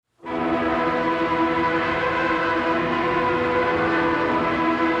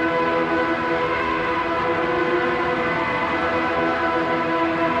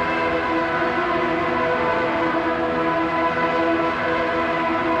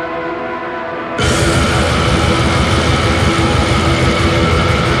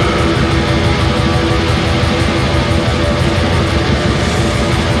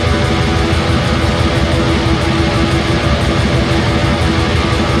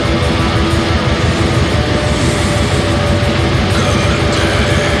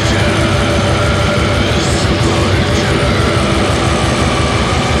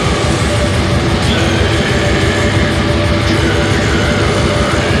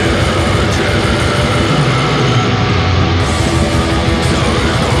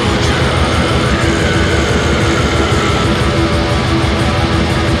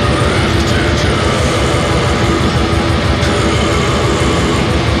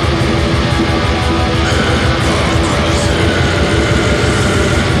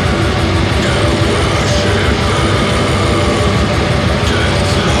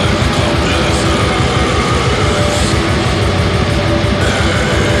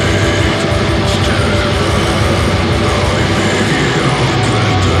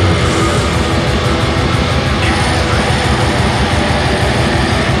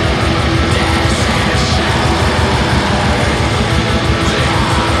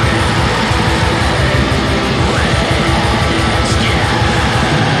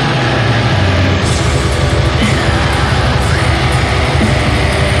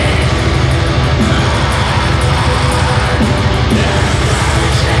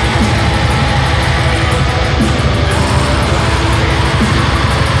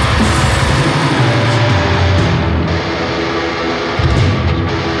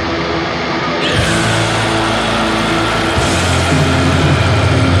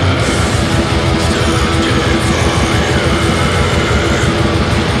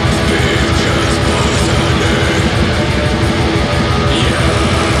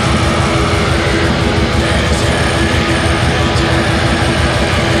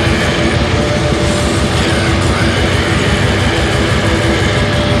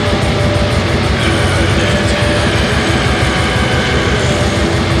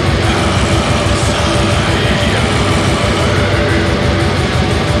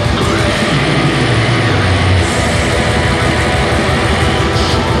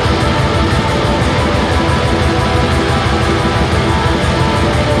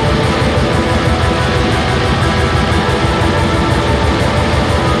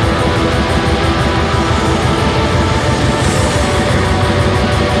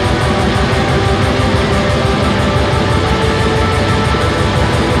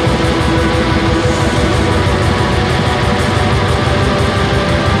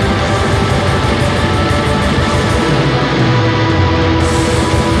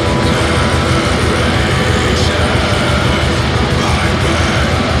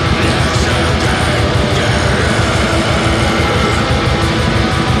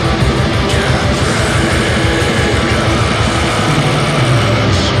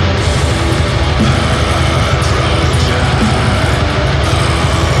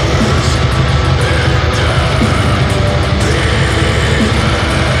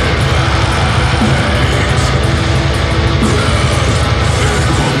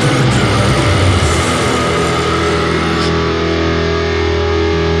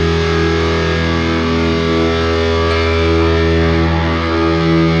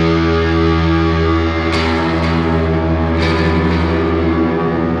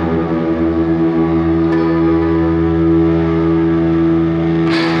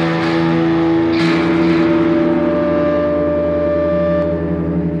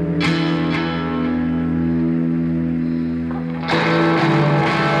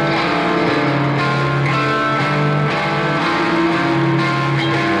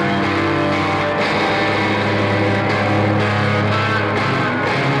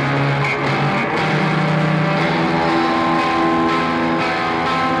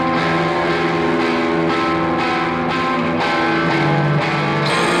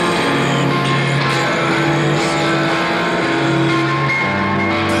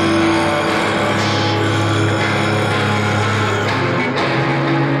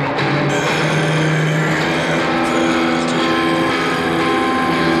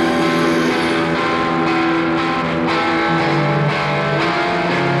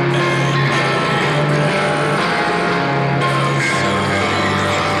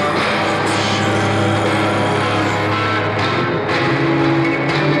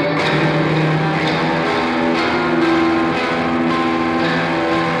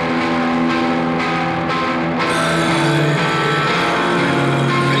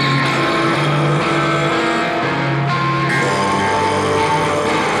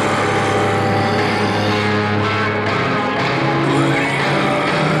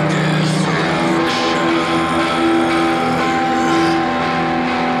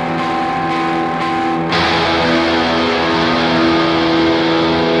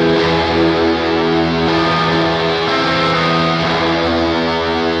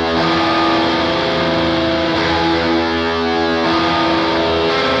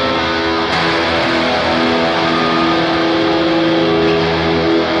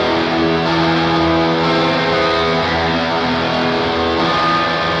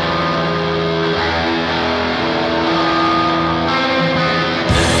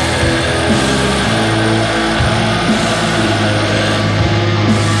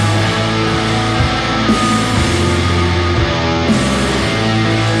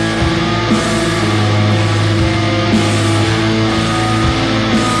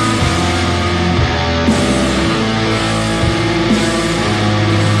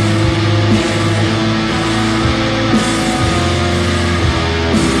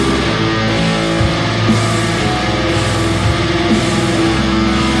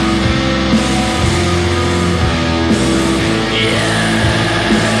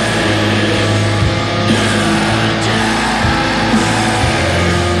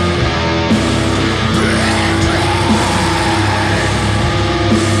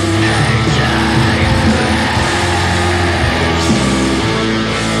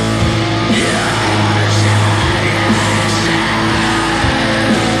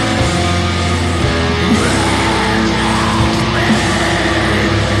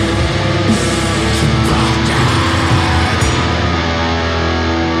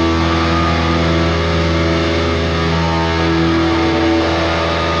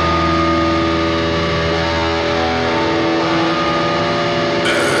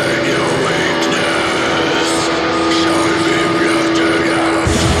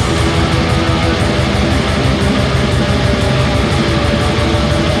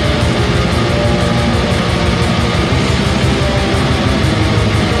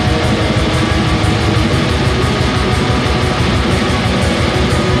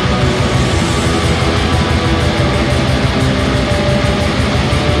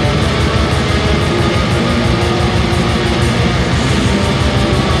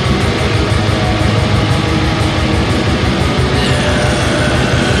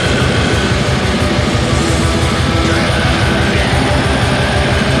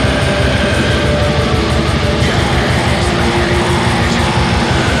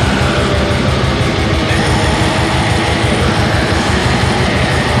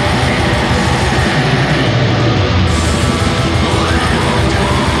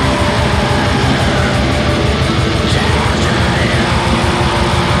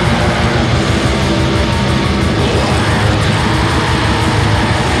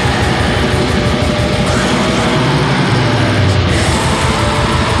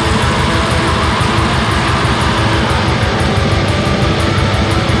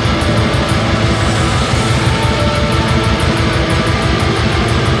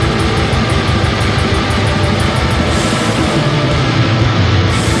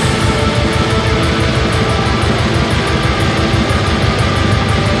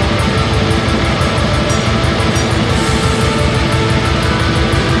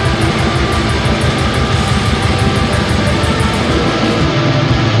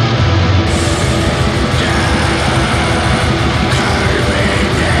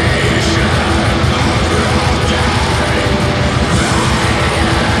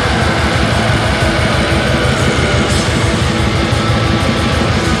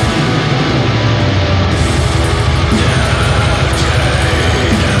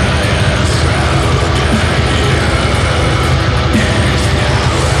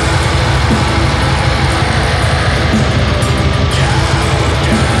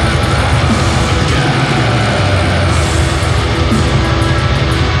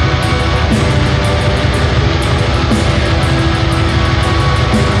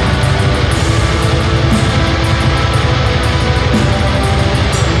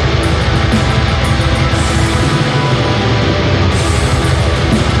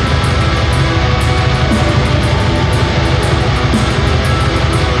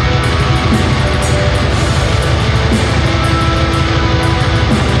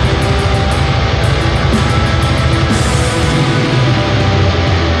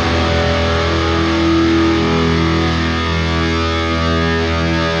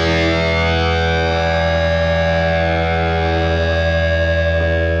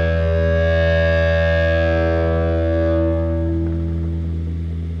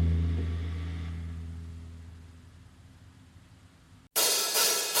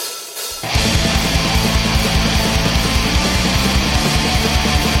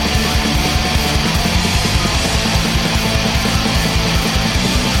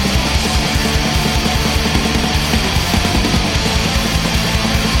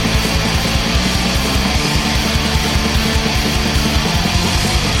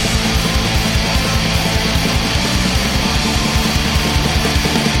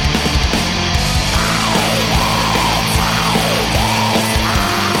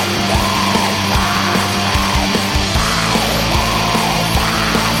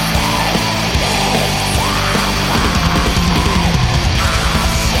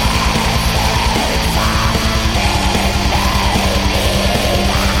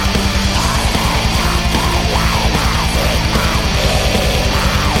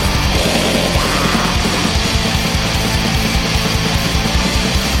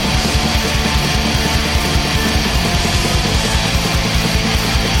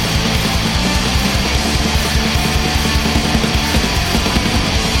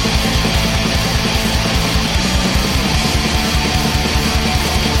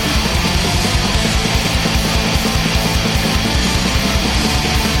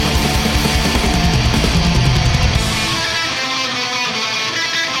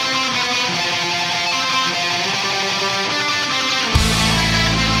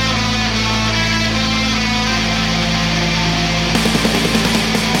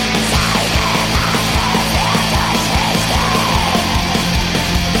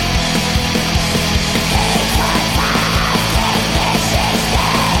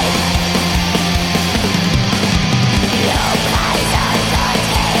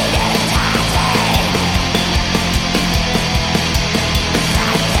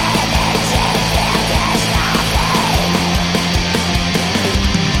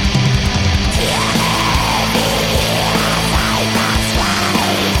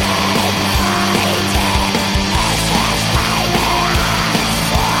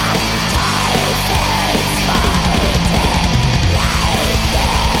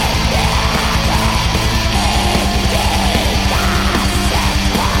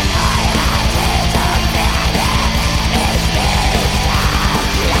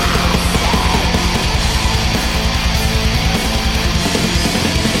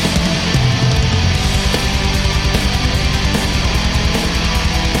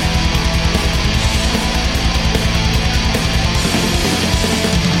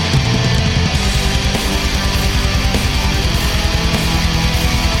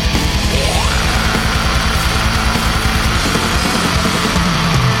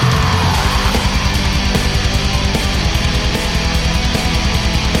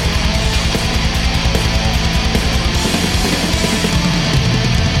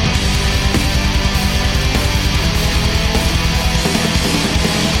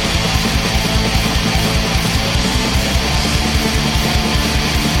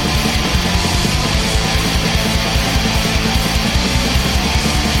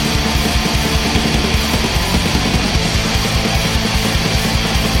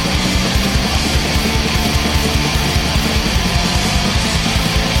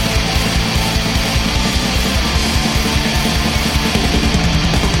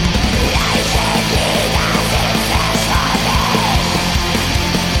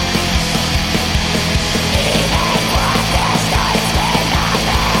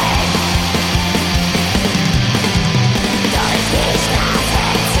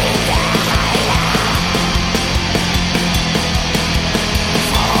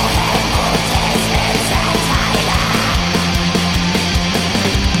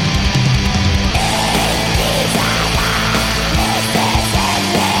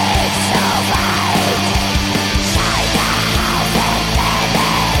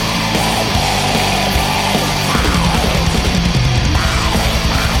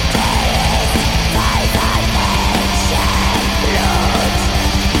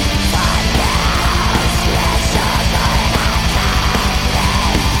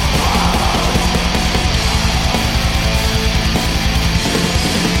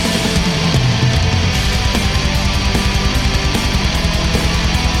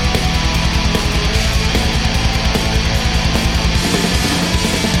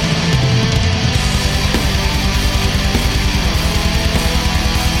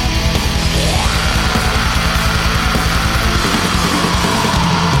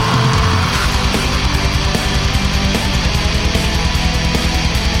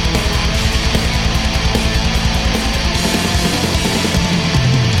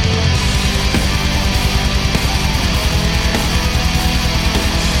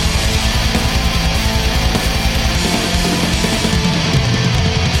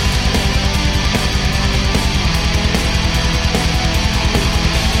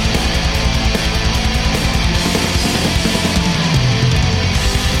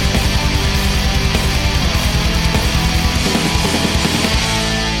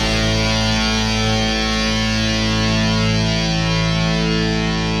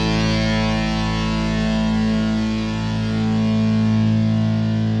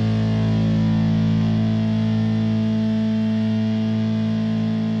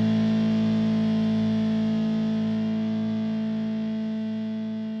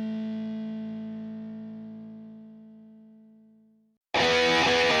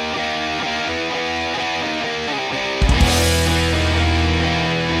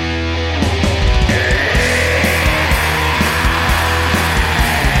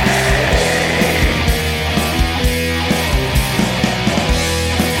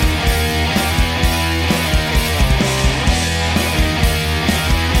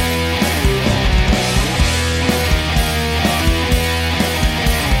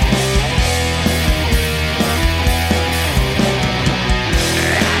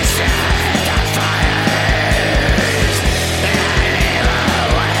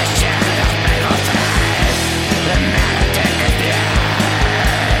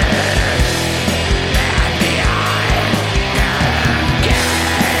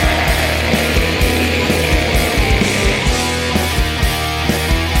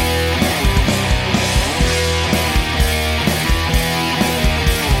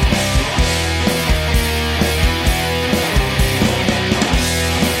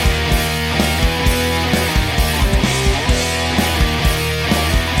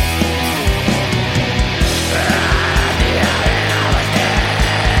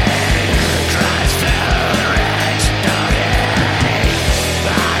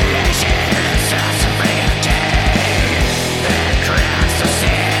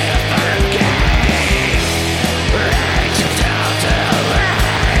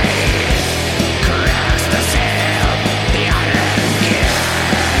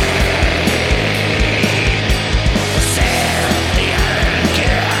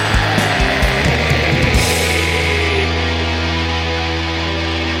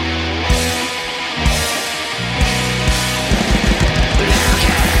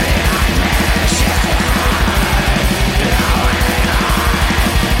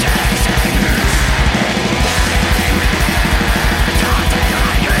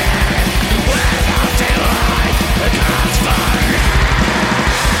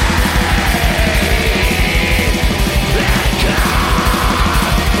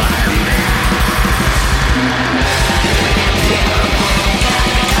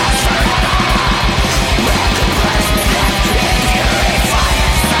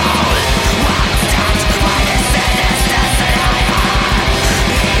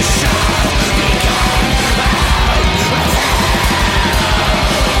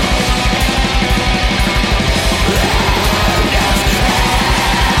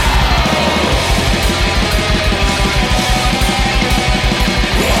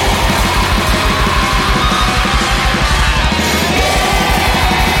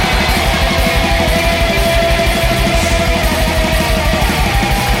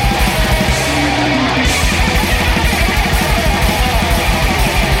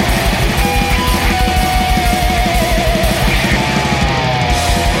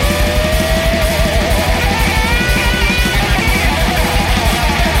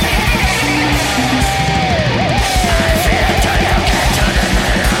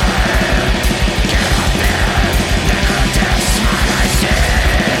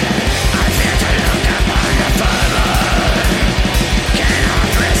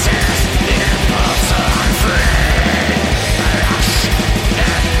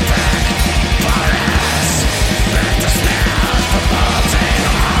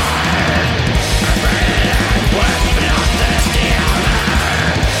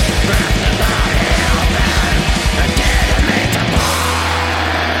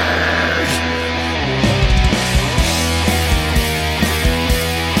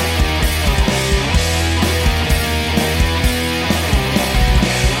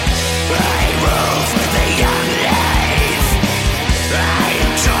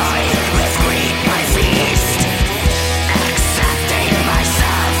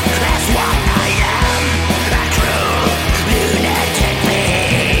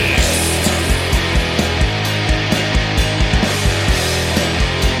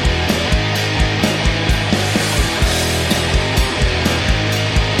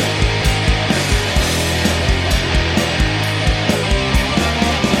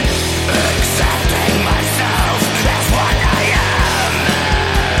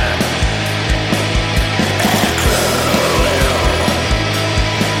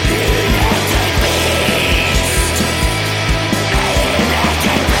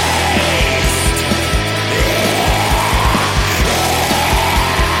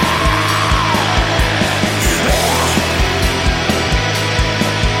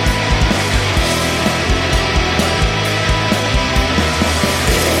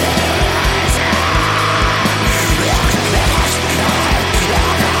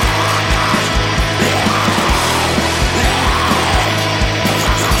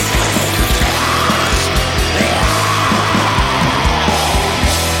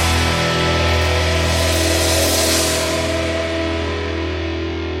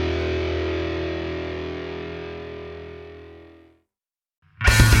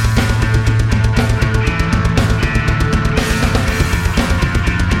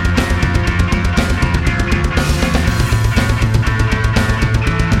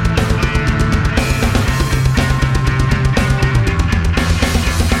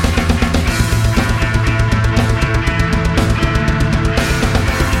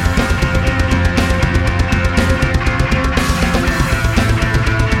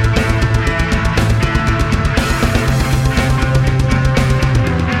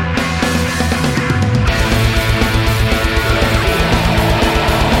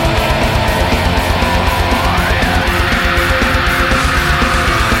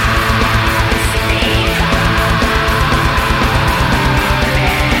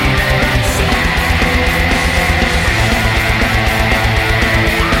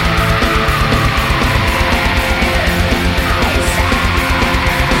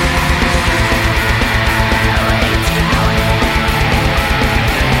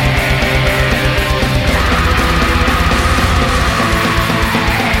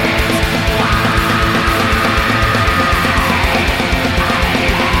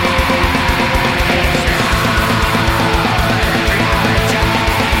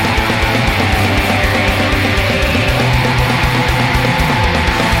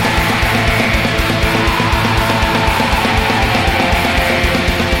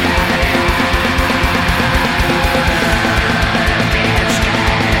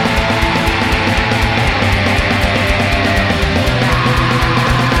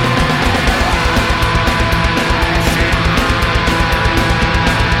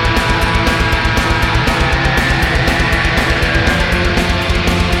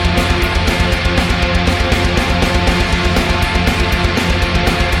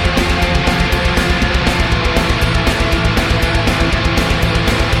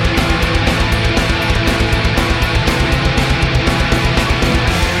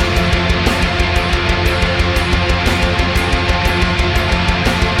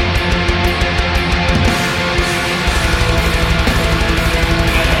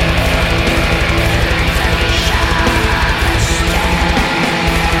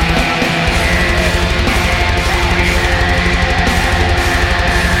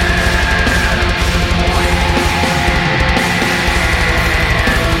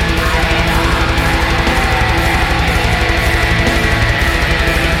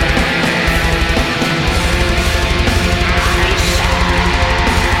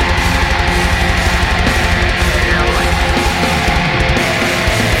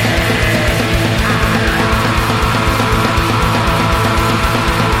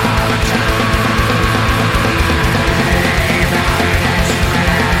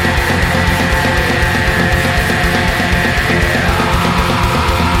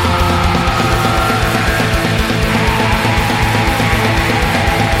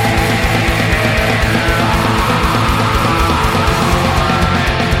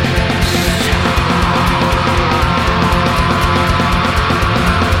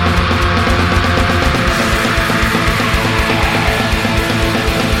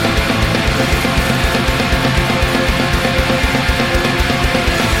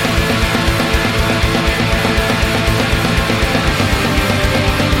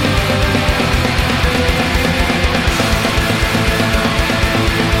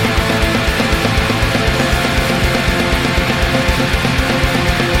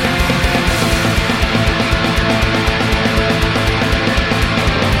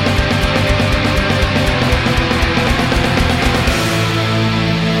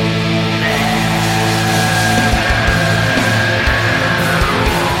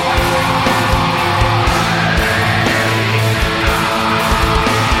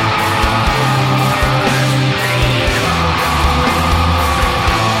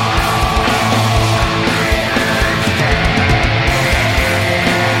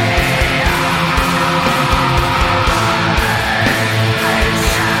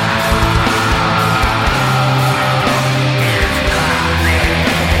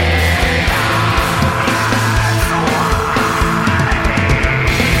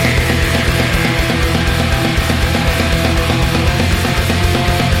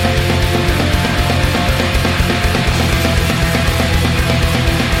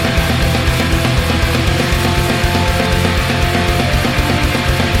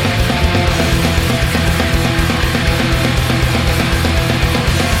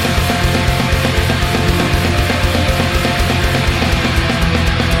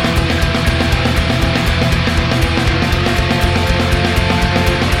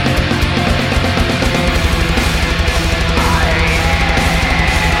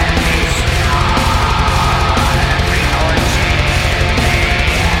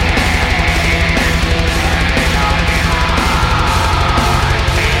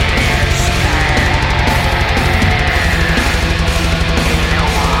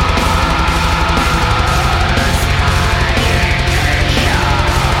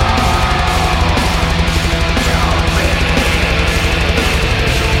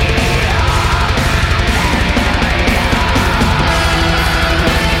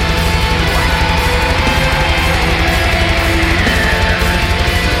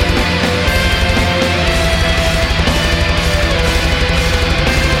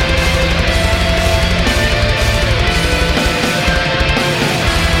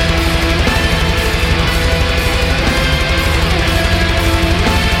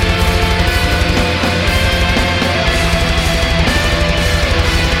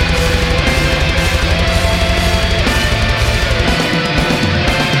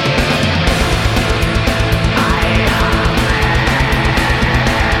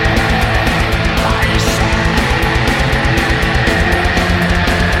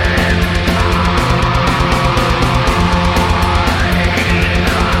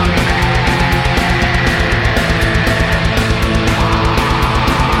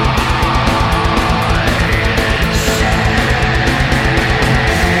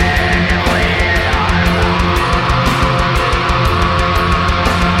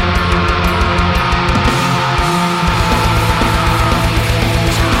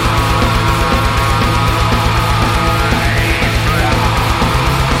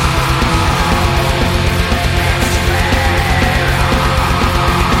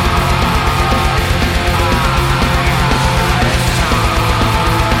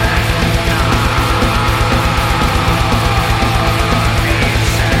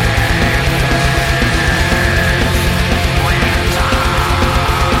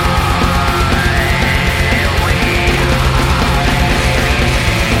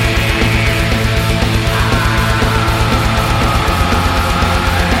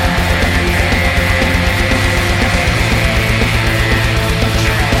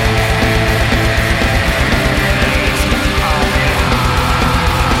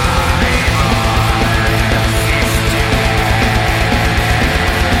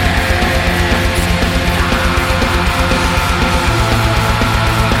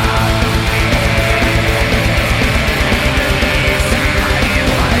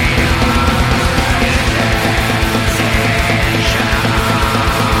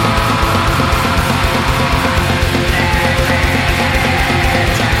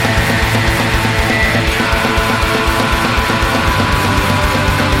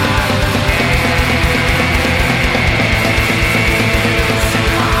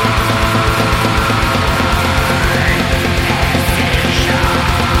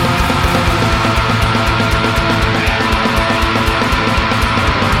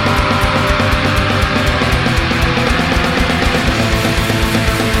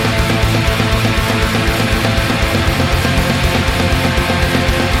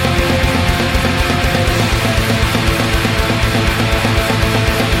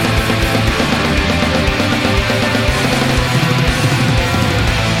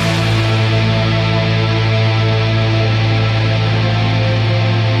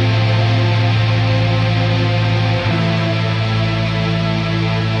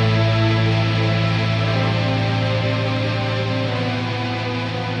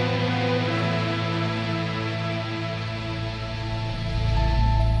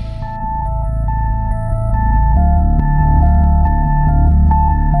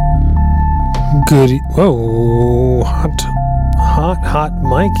Whoa, hot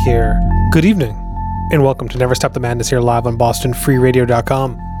mic here. Good evening, and welcome to Never Stop the Madness here live on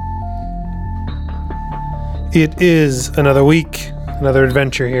BostonFreeRadio.com. It is another week, another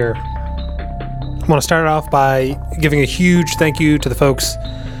adventure here. I want to start off by giving a huge thank you to the folks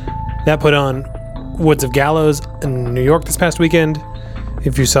that put on Woods of Gallows in New York this past weekend.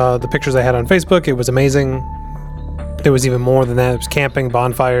 If you saw the pictures I had on Facebook, it was amazing. There was even more than that. It was camping,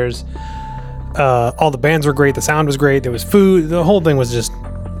 bonfires. All the bands were great. The sound was great. There was food. The whole thing was just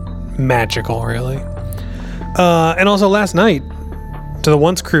magical, really. And also last night, to the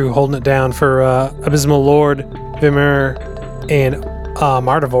Once crew holding it down for Abysmal Lord, Vimmer, and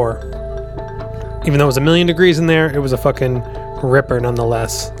Martivore. Even though it was 1,000,000 degrees in there, it was a fucking ripper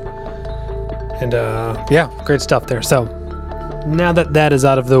nonetheless. And yeah, great stuff there. So now that that is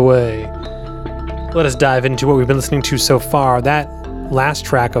out of the way, let us dive into what we've been listening to so far. That last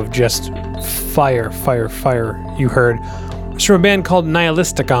track of just fire you heard was from a band called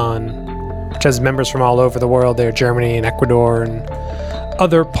Nihilisticon, which has members from all over the world. They're Germany and Ecuador and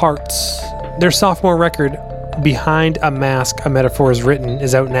other parts. Their sophomore record, Behind a Mask, A Metaphor is Written,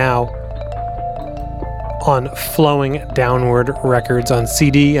 is out now on Flowing Downward Records on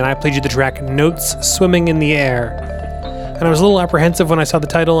CD, and I played you the track Notes Swimming in the Air. And I was a little apprehensive when I saw the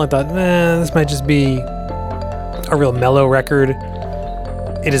title. I thought, this might just be a real mellow record.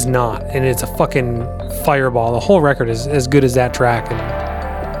 It is not, and it's a fucking fireball. The whole record is as good as that track,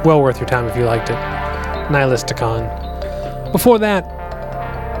 and well worth your time if you liked it. Nihilisticon. Before that,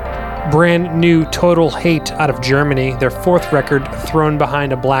 brand new Total Hate out of Germany. Their fourth record, Thrown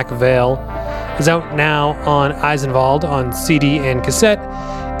Behind a Black Veil, is out now on Eisenwald on CD and cassette,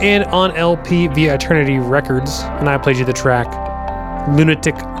 and on LP via Eternity Records. And I played you the track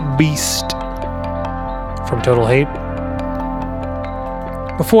Lunatic Beast from Total Hate.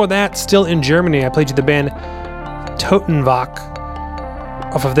 Before that, still in Germany, I played you the band Totenwach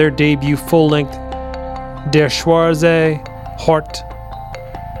off of their debut full-length Der Schwarze Hort.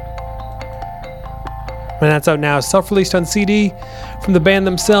 And that's out now, self-released on CD from the band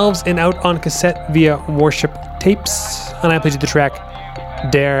themselves and out on cassette via Worship Tapes. And I played you the track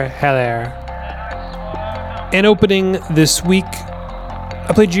Der Heller. And opening this week,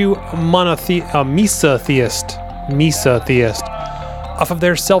 I played you Misa Theist, off of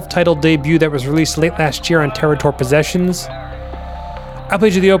their self-titled debut that was released late last year on Territor Possessions. I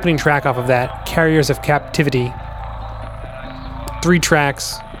played you the opening track off of that, Carriers of Captivity. 3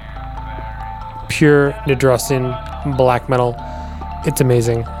 tracks, pure Nidrossin black metal. It's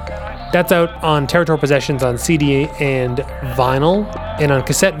amazing. That's out on Territor Possessions on CD and vinyl, and on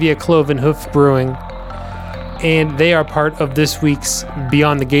cassette via Cloven Hoof Brewing. And they are part of this week's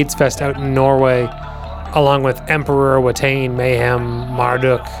Beyond the Gates Fest out in Norway, along with Emperor, Watain, Mayhem,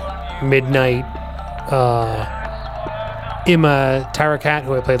 Marduk, Midnight, Imma Tarakat,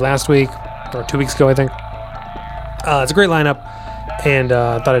 who I played last week, or 2 weeks ago, I think. It's a great lineup, and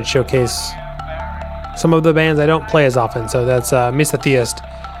I thought I'd showcase some of the bands I don't play as often. So that's Misa Theist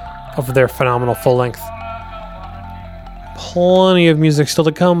of their phenomenal full-length. Plenty of music still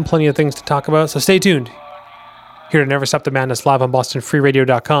to come, plenty of things to talk about, so stay tuned. Here to Never Stop the Madness live on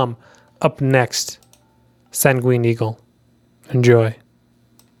BostonFreeRadio.com. Up next, Sanguine Eagle. Enjoy.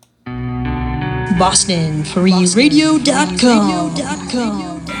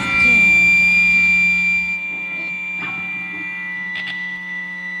 BostonFreeRadio.com.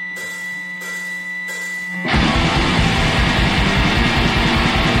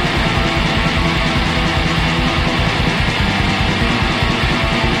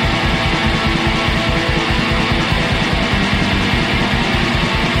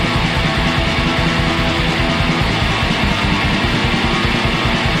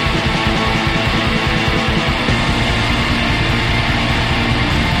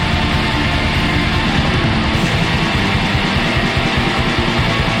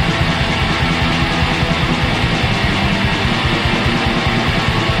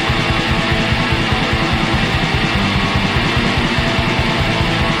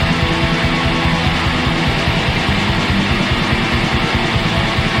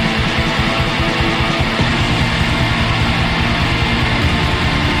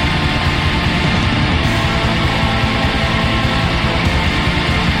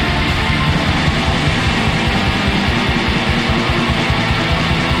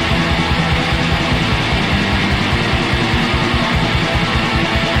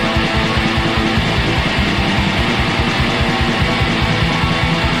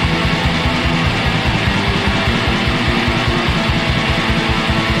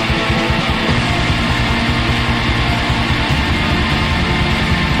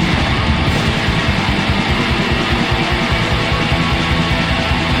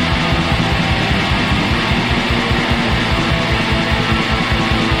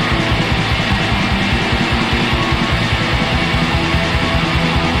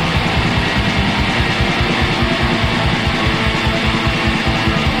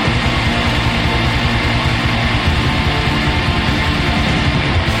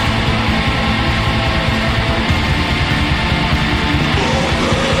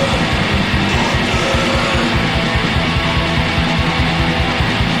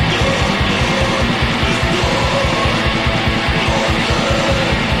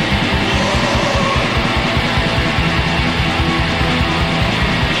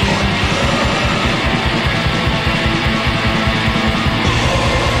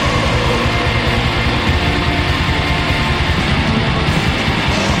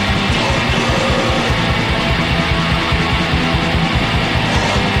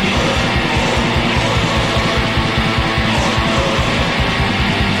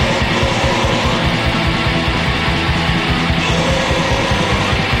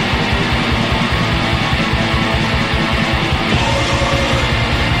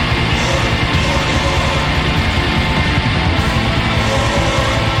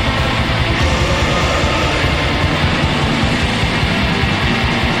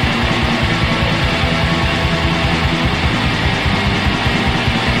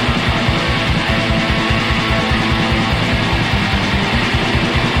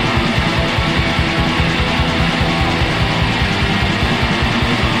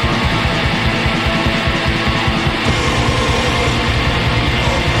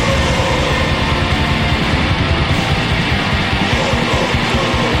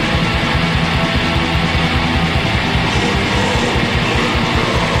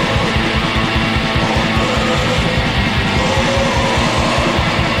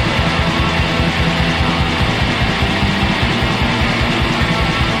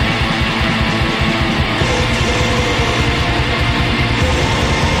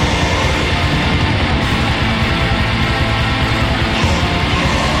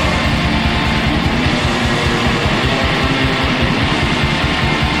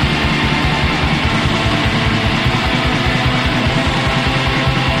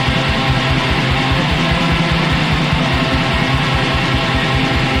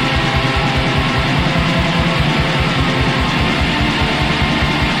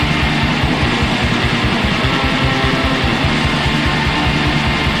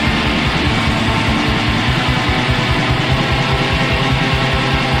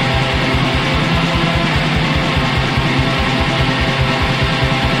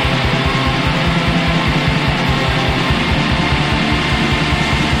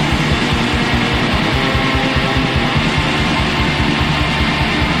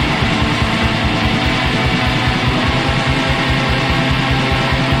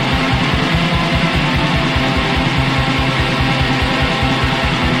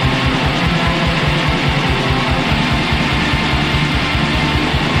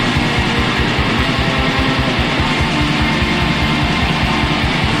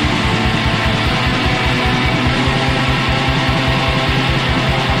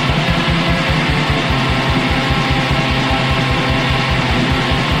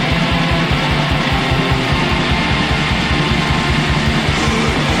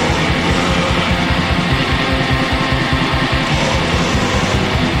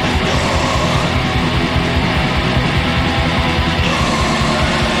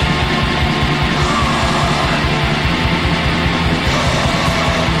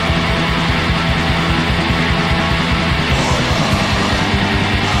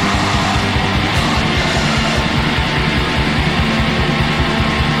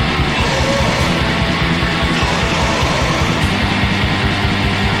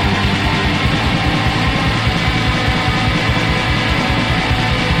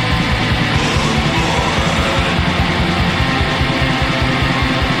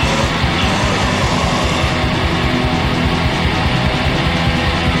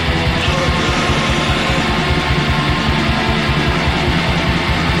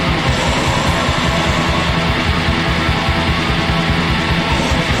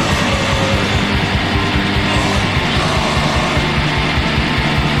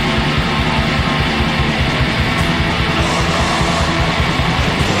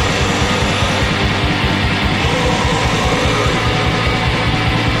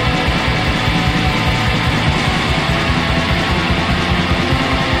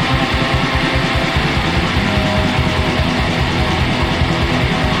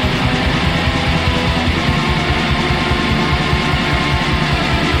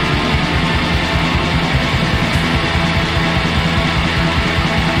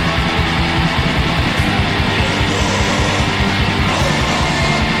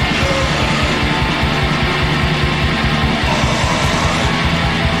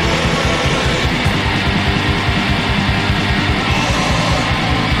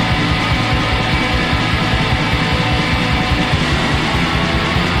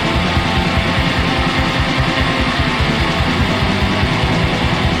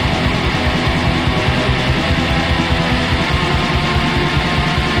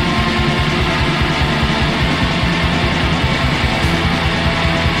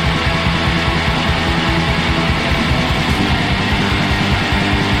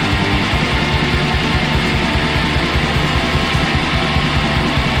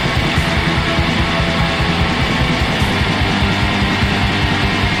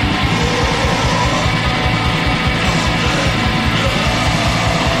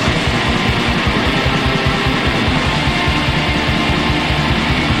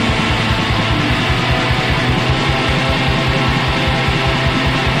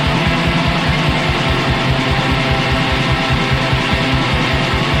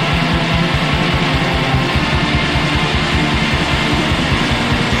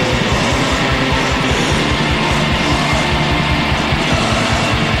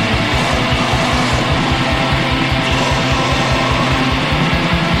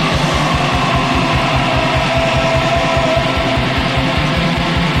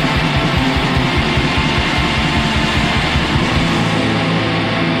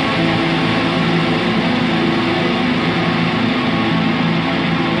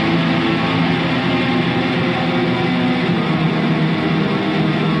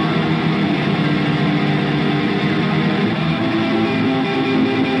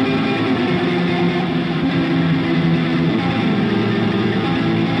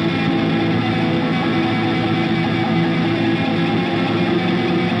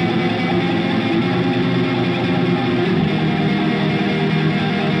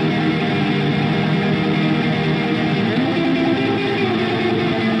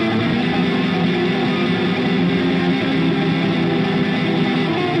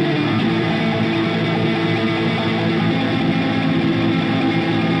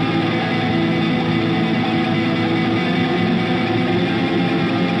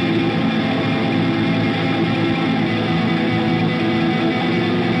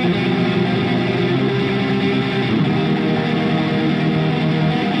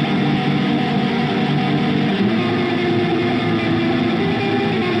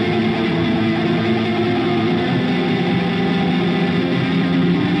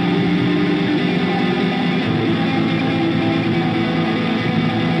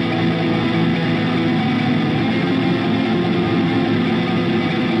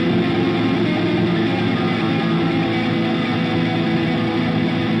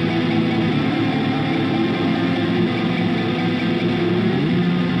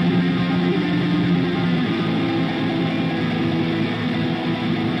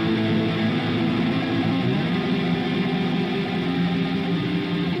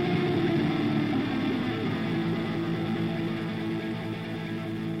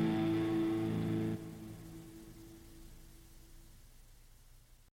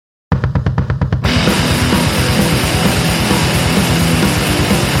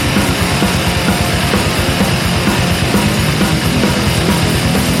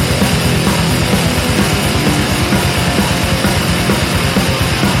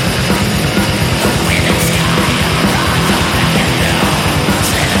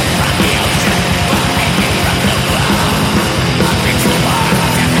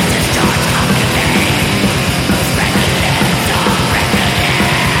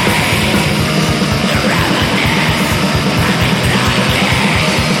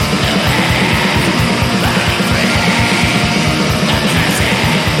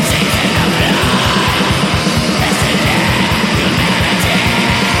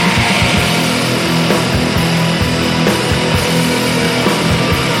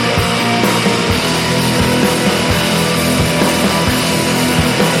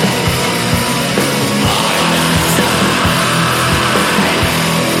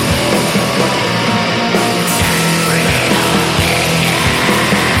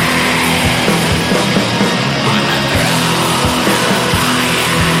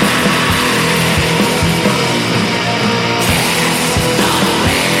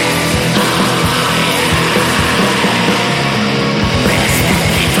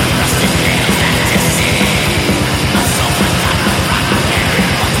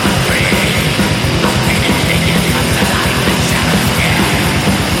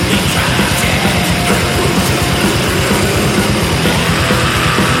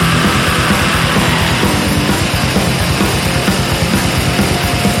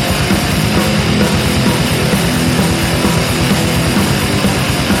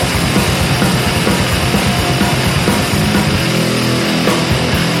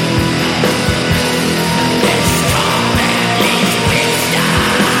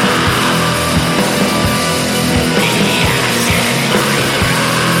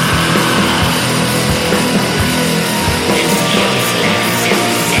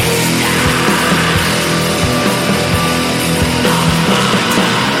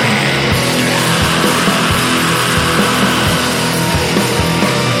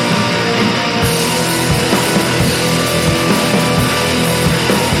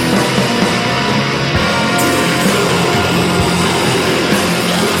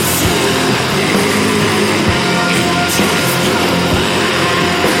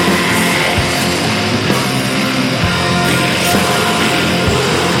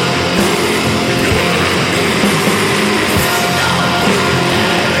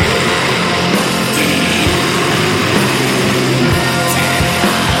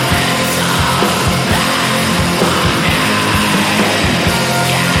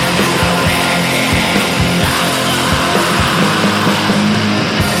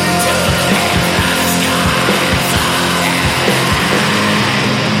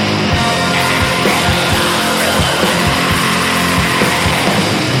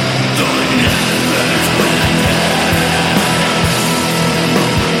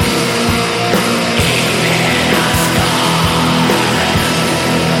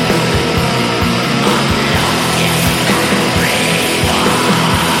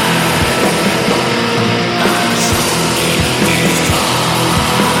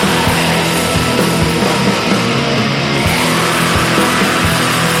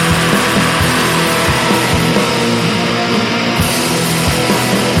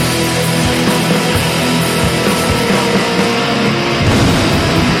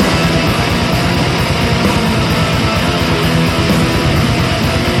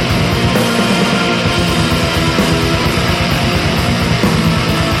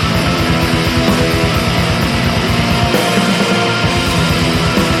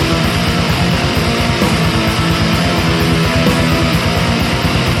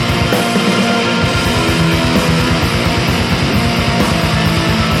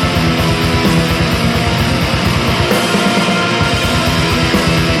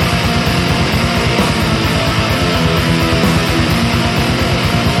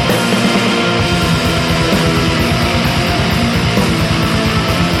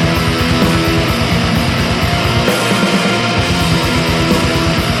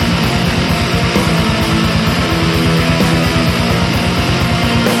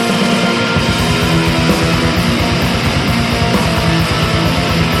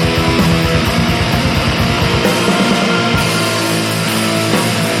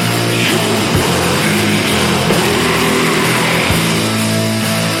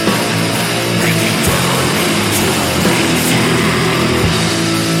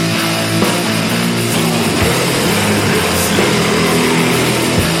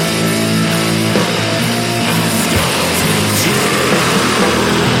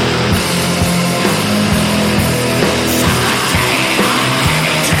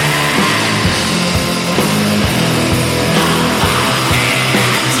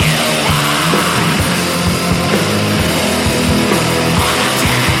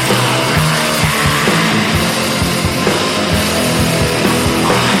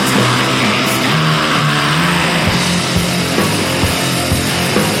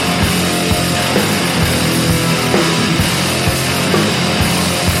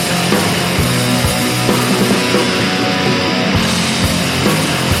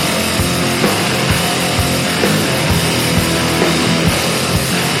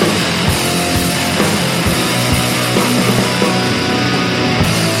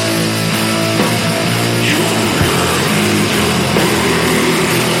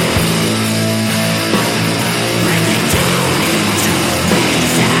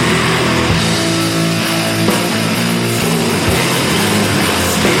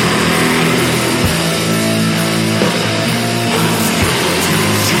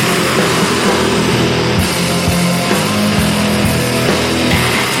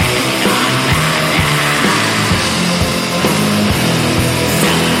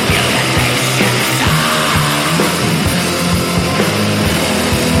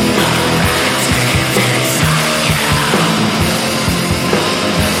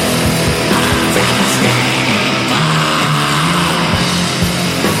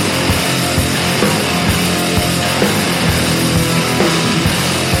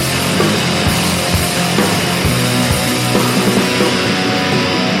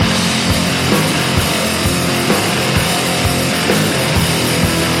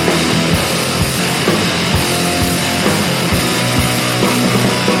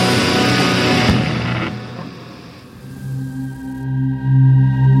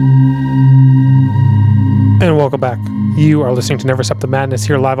 You are listening to Never Stop the Madness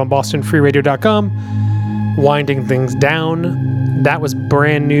here live on BostonFreeRadio.com. Winding things down. That was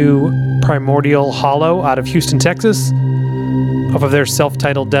brand new Primordial Hollow out of Houston, Texas, off of their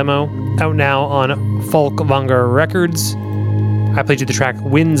self-titled demo, out now on Folkvanger Records. I played you the track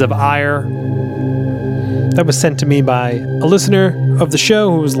Winds of Ire. That was sent to me by a listener of the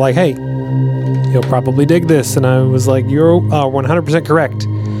show who was like, hey, you'll probably dig this. And I was like, you're 100% correct.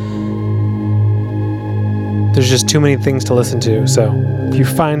 There's just too many things to listen to. So if you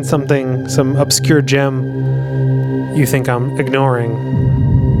find something, some obscure gem you think I'm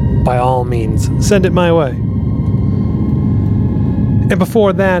ignoring, by all means, send it my way. And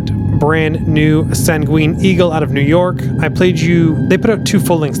before that, brand new Sanguine Eagle out of New York. I played you, they put out 2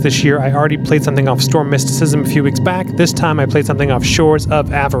 full lengths this year. I already played something off Storm Mysticism a few weeks back. This time I played something off Shores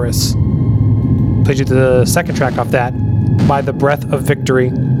of Avarice. Played you the second track off that, By the Breath of Victory.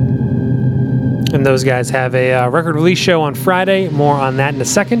 And those guys have a record release show on Friday. More on that in a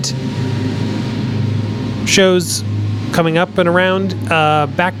second. Shows coming up and around.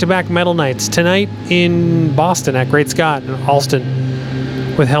 Back-to-back metal nights. Tonight in Boston at Great Scott in Alston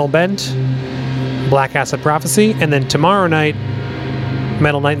with Hellbent, Black Acid Prophecy. And then tomorrow night,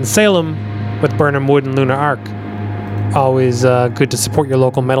 Metal Night in Salem with Burnham Wood and Luna Arc. Always good to support your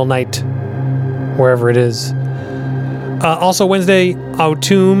local metal night, wherever it is. Also Wednesday,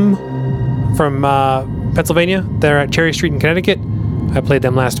 Autumn from Pennsylvania. They're at Cherry Street in Connecticut. I played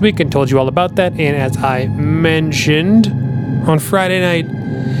them last week and told you all about that. And as I mentioned, on Friday night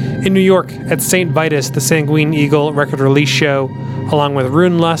in New York at St. Vitus, the Sanguine Eagle record release show, along with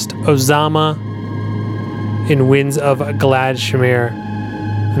Runelust, Ozama, in Winds of Gladshmere.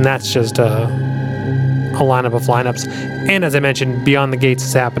 And that's just a lineup of lineups. And as I mentioned, Beyond the Gates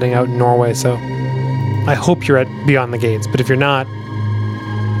is happening out in Norway. So I hope you're at Beyond the Gates. But if you're not,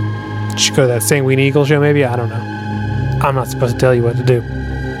 you should go to that Sanguine Eagle show maybe? I don't know. I'm not supposed to tell you what to do.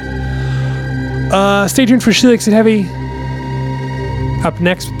 Stay tuned for She Likes It Heavy. Up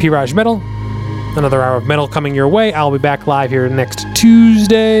next, Pirage Metal. Another hour of metal coming your way. I'll be back live here next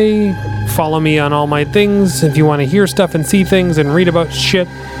Tuesday. Follow me on all my things if you want to hear stuff and see things and read about shit.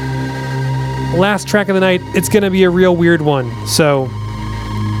 Last track of the night, it's going to be a real weird one. So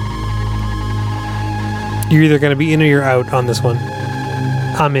you're either going to be in or you're out on this one.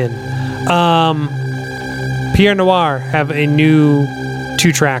 I'm in. Pierre Noir have a new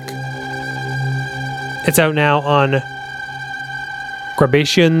 2-track. It's out now on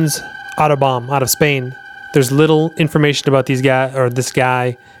Grabation's Autobomb out of Spain. There's little information about these guys or this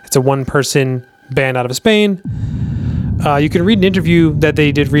guy. It's a 1-person band out of Spain. You can read an interview that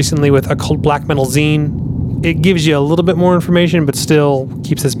they did recently with Occult Black Metal Zine. It gives you a little bit more information, but still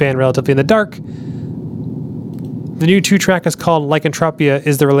keeps this band relatively in the dark. The new 2-track is called Lycanthropia,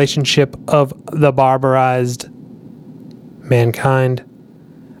 is the relationship of the barbarized mankind.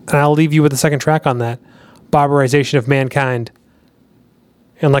 And I'll leave you with the second track on that. Barbarization of mankind.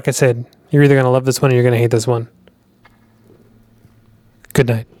 And like I said, you're either going to love this one or you're going to hate this one. Good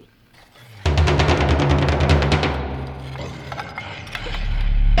night.